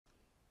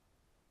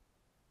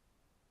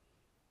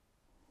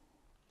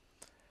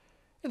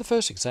In the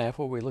first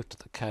example, we looked at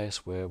the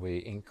case where we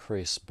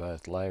increase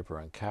both labour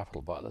and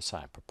capital by the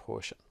same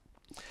proportion.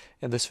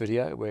 In this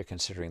video, we're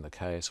considering the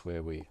case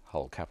where we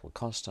hold capital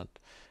constant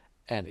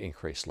and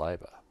increase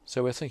labour.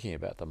 So we're thinking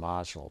about the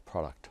marginal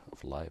product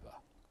of labour.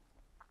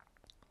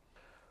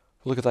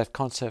 We'll look at that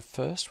concept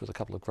first with a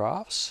couple of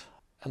graphs,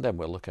 and then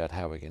we'll look at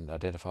how we can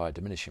identify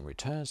diminishing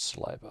returns to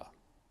labour.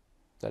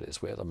 That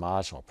is, where the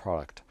marginal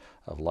product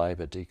of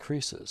labour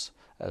decreases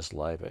as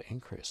labour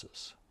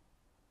increases.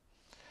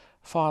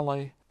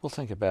 Finally, we'll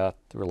think about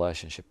the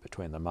relationship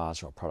between the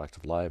marginal product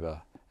of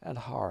labour and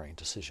hiring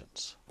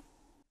decisions.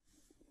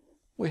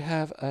 We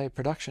have a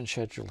production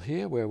schedule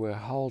here where we're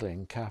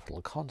holding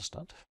capital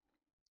constant.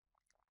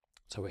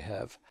 So we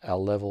have our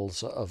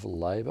levels of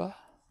labour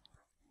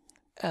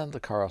and the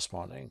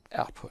corresponding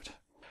output.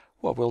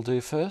 What we'll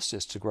do first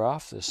is to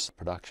graph this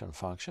production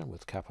function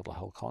with capital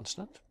held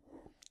constant.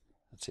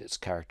 That's its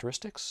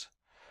characteristics.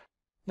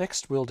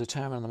 Next, we'll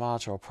determine the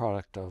marginal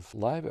product of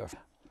labour.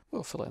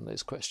 We'll fill in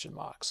these question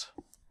marks.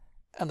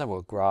 And then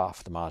we'll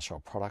graph the marginal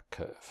product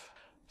curve.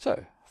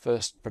 So,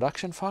 first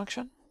production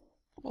function.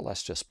 Well,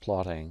 that's just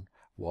plotting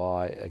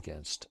y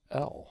against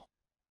L.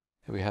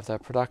 Here we have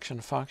that production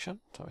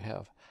function. So we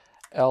have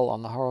L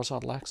on the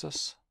horizontal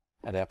axis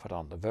and output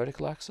on the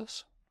vertical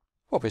axis.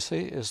 What we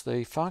see is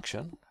the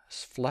function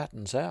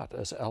flattens out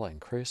as L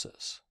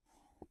increases.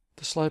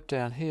 The slope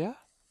down here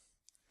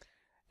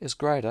is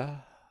greater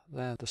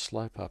than the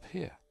slope up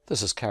here.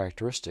 This is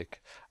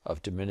characteristic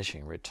of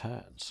diminishing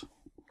returns.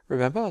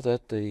 Remember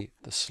that the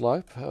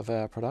slope of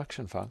our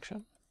production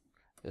function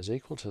is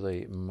equal to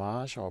the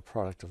marginal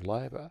product of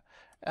labour,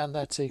 and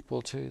that's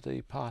equal to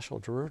the partial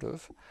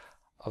derivative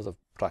of the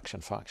production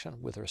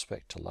function with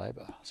respect to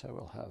labour. So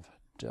we'll have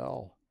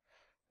del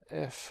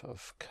f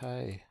of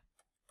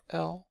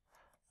KL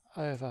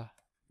over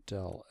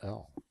del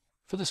L.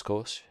 For this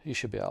course, you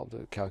should be able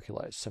to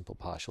calculate simple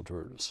partial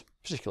derivatives,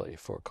 particularly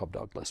for a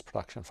Cobb-Douglas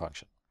production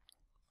function.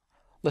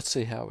 Let's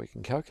see how we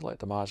can calculate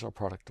the marginal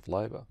product of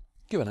labour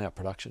given our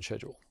production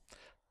schedule.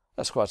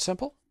 That's quite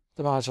simple.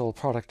 The marginal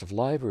product of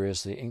labour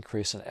is the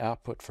increase in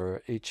output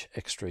for each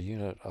extra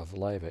unit of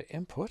labour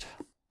input.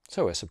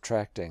 So we're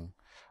subtracting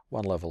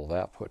one level of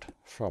output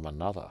from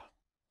another.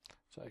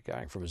 So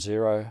going from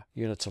 0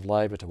 units of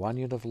labour to 1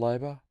 unit of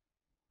labour,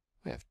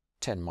 we have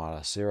 10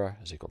 minus 0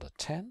 is equal to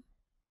 10.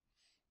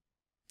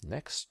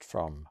 Next,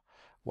 from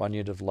 1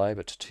 unit of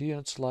labour to 2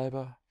 units of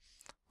labour,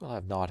 we'll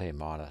have 19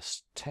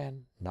 minus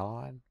 10,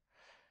 9.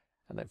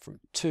 And then from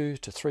 2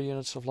 to 3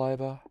 units of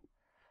labour,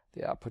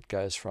 the output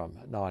goes from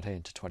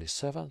 19 to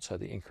 27, so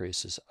the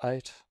increase is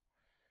 8,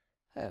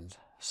 and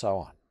so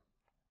on.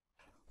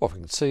 What we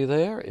can see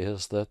there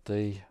is that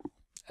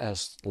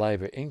as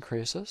labour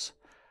increases,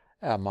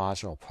 our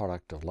marginal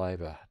product of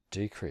labour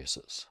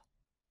decreases.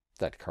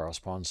 That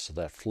corresponds to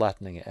that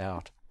flattening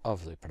out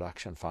of the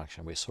production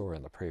function we saw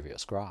in the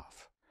previous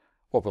graph.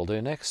 What we'll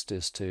do next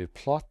is to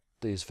plot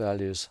these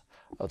values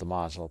of the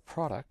marginal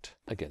product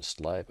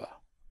against labour.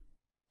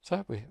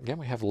 So again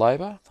we have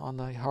labour on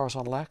the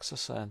horizontal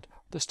axis, and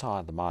this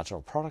time the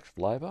marginal product of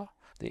labour,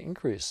 the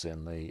increase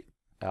in the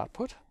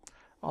output,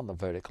 on the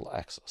vertical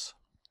axis.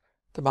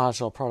 The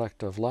marginal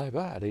product of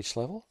labour at each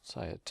level,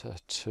 say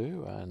at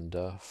 2 and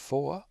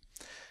 4,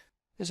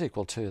 is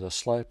equal to the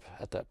slope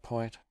at that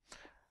point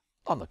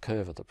on the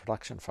curve of the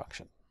production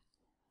function.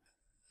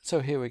 So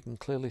here we can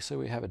clearly see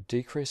we have a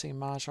decreasing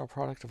marginal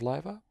product of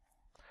labour.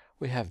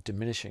 We have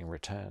diminishing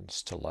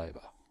returns to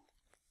labour.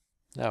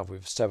 Now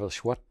we've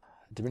established what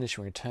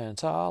diminishing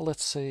returns are.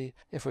 Let's see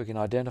if we can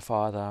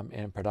identify them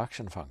in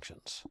production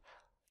functions.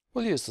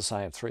 We'll use the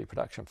same 3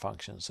 production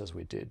functions as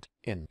we did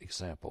in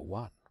example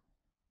 1.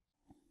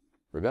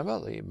 Remember,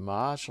 the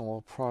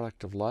marginal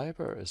product of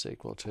labour is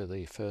equal to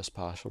the first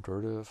partial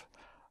derivative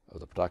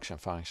of the production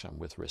function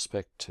with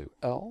respect to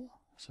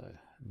L. So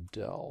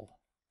del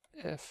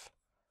f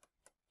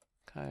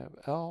K of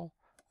L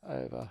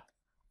over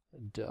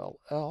del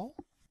L.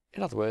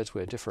 In other words,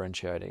 we're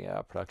differentiating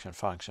our production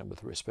function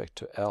with respect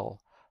to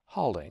L,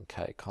 holding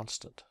K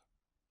constant.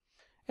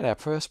 In our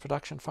first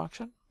production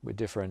function, we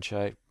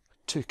differentiate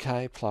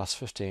 2K plus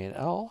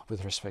 15L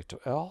with respect to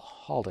L,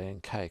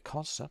 holding K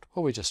constant.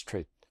 Well, we just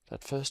treat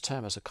that first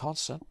term as a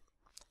constant.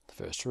 The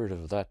first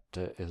derivative of that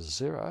is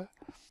 0.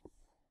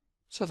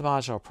 So the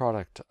marginal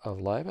product of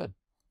labour,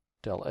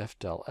 del F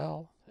del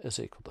L, is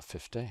equal to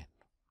 15.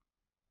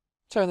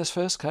 So in this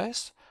first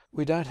case,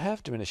 we don't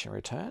have diminishing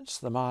returns.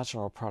 The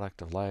marginal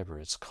product of labour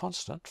is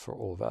constant for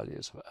all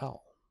values of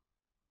L.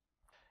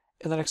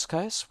 In the next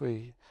case,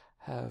 we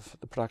have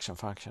the production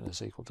function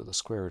is equal to the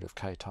square root of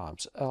K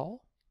times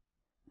L.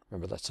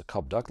 Remember, that's a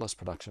Cobb-Douglas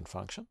production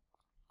function.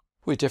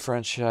 We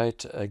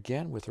differentiate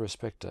again with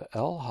respect to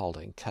L,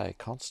 holding K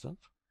constant.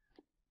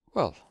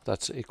 Well,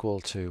 that's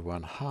equal to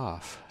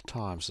 1/2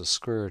 times the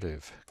square root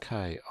of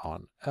K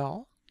on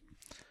L.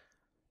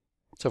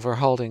 So if we're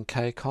holding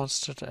K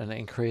constant and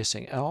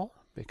increasing L,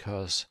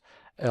 because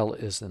L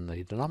is in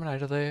the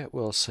denominator there,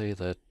 we'll see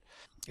that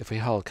if we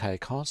hold K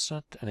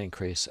constant and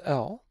increase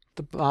L,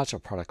 the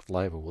marginal product of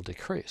labour will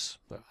decrease.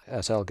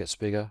 As L gets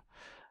bigger,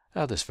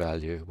 this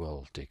value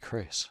will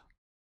decrease.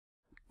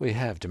 We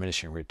have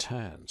diminishing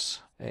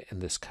returns in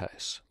this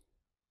case.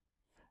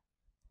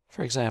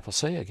 For example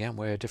C, again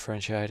we're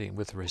differentiating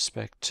with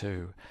respect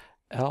to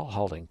L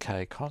holding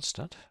K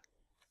constant.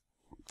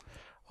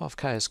 Well, if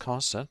K is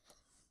constant,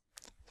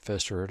 the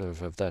first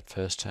derivative of that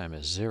first term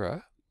is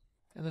 0.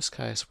 In this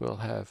case we'll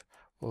have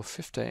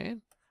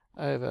 15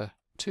 over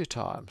 2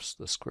 times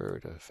the square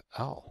root of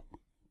L.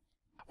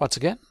 Once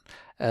again,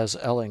 as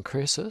L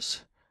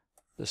increases,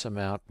 this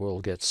amount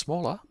will get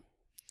smaller,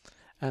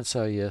 and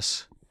so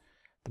yes,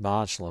 the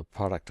marginal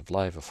product of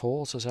labour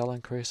falls as L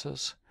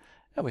increases,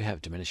 and we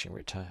have diminishing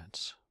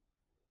returns.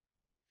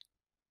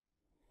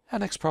 Our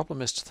next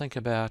problem is to think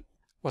about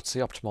what's the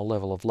optimal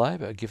level of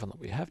labour given that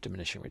we have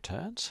diminishing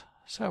returns.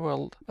 So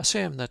we'll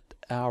assume that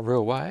our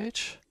real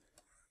wage,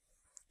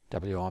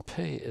 WIP,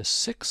 is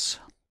 6.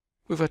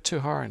 We've got two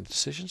hiring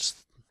decisions.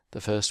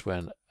 The first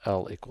when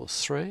L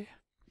equals 3,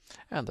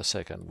 and the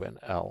second when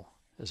L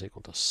is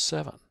equal to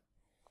 7.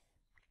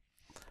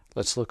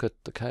 Let's look at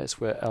the case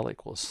where L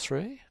equals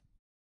 3.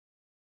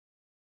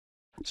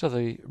 So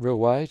the real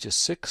wage is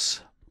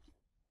 6.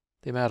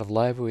 The amount of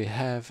labour we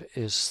have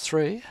is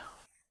 3.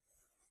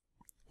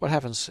 What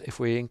happens if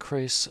we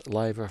increase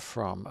labour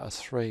from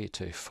 3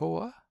 to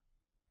 4?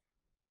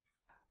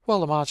 Well,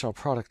 the marginal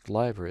product of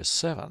labour is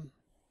 7.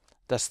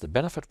 That's the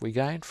benefit we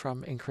gain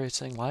from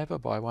increasing labour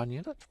by 1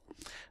 unit.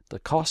 The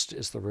cost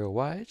is the real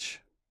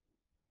wage,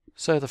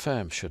 so the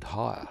firm should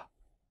hire.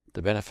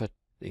 The benefit,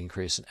 the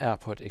increase in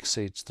output,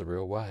 exceeds the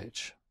real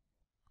wage.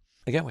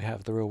 Again, we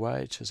have the real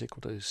wage is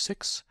equal to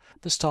 6.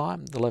 This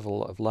time the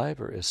level of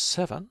labour is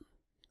 7.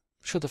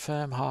 Should the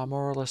firm hire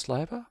more or less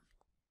labour?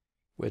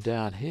 We're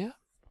down here.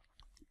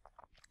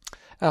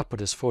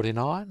 Output is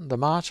 49. The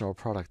marginal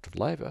product of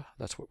labour,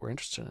 that's what we're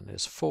interested in,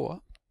 is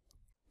 4.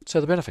 So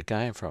the benefit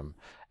gained from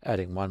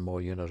adding 1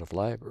 more unit of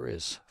labour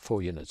is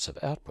 4 units of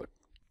output.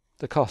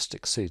 The cost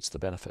exceeds the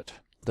benefit.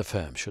 The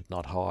firm should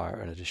not hire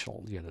an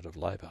additional unit of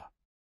labour.